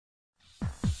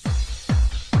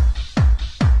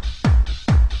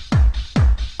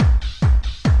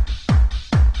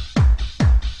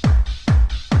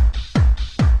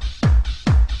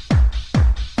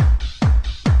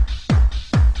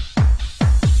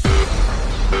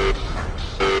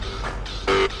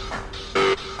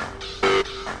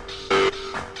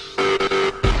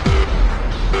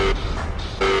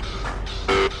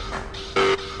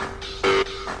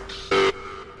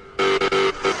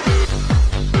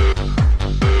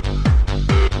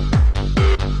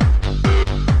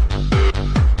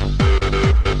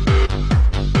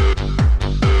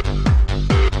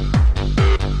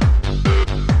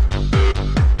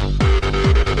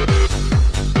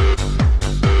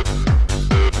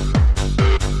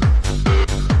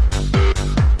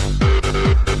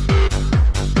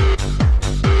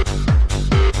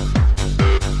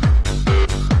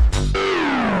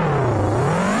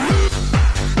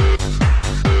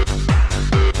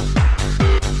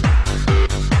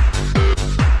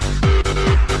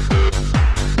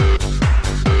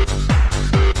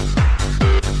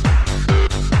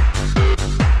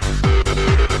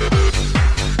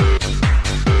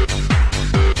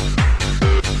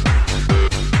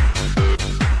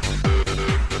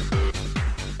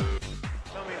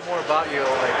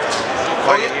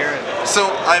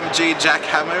I'm Jade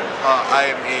Jackhammer.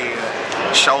 I am a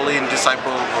Shaolin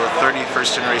disciple or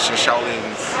 31st generation Shaolin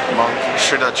monk,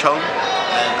 Shida Chung.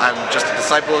 And I'm just a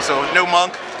disciple, so no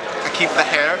monk. I keep the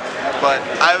hair. But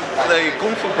I'm the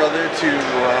Kung Fu brother to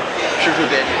Shifu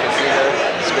Daniel Casino,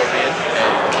 Scorpion,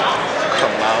 and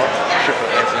Kung Lao, Shifu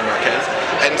Anthony Marquez.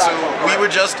 And so we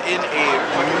were just in a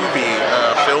movie,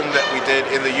 film that we did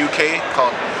in the UK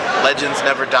called Legends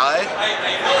Never Die.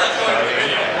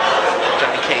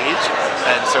 Cage,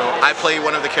 and so I play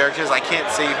one of the characters. I can't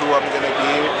say who I'm going to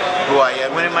be, who I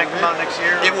am. When it might come out next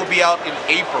year? It will be out in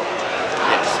April.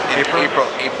 Yes, in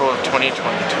April of 2022.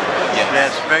 Yes.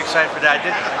 Yes, very excited for that. I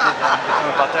did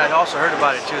know about that. I also heard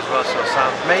about it too as well, so it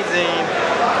sounds amazing.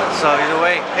 So either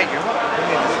way, hey, you're welcome. Do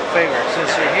me a quick favor.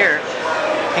 Since you're here,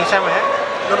 can you sign my head?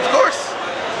 But of course.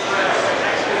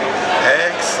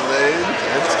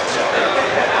 Excellent.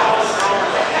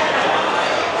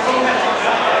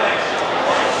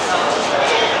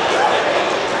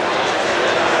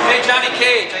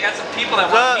 Cage, I got some people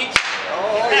that want to meet you.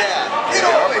 Oh yeah, get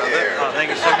over here. Oh, thank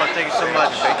you so much. Thank you so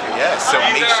much. Thank you. Yeah. So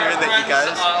make sure that you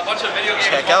guys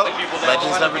check out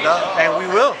Legends Never Die. And we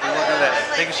will. We will do that.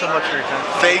 Thank you so much for your time.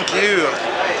 Thank you.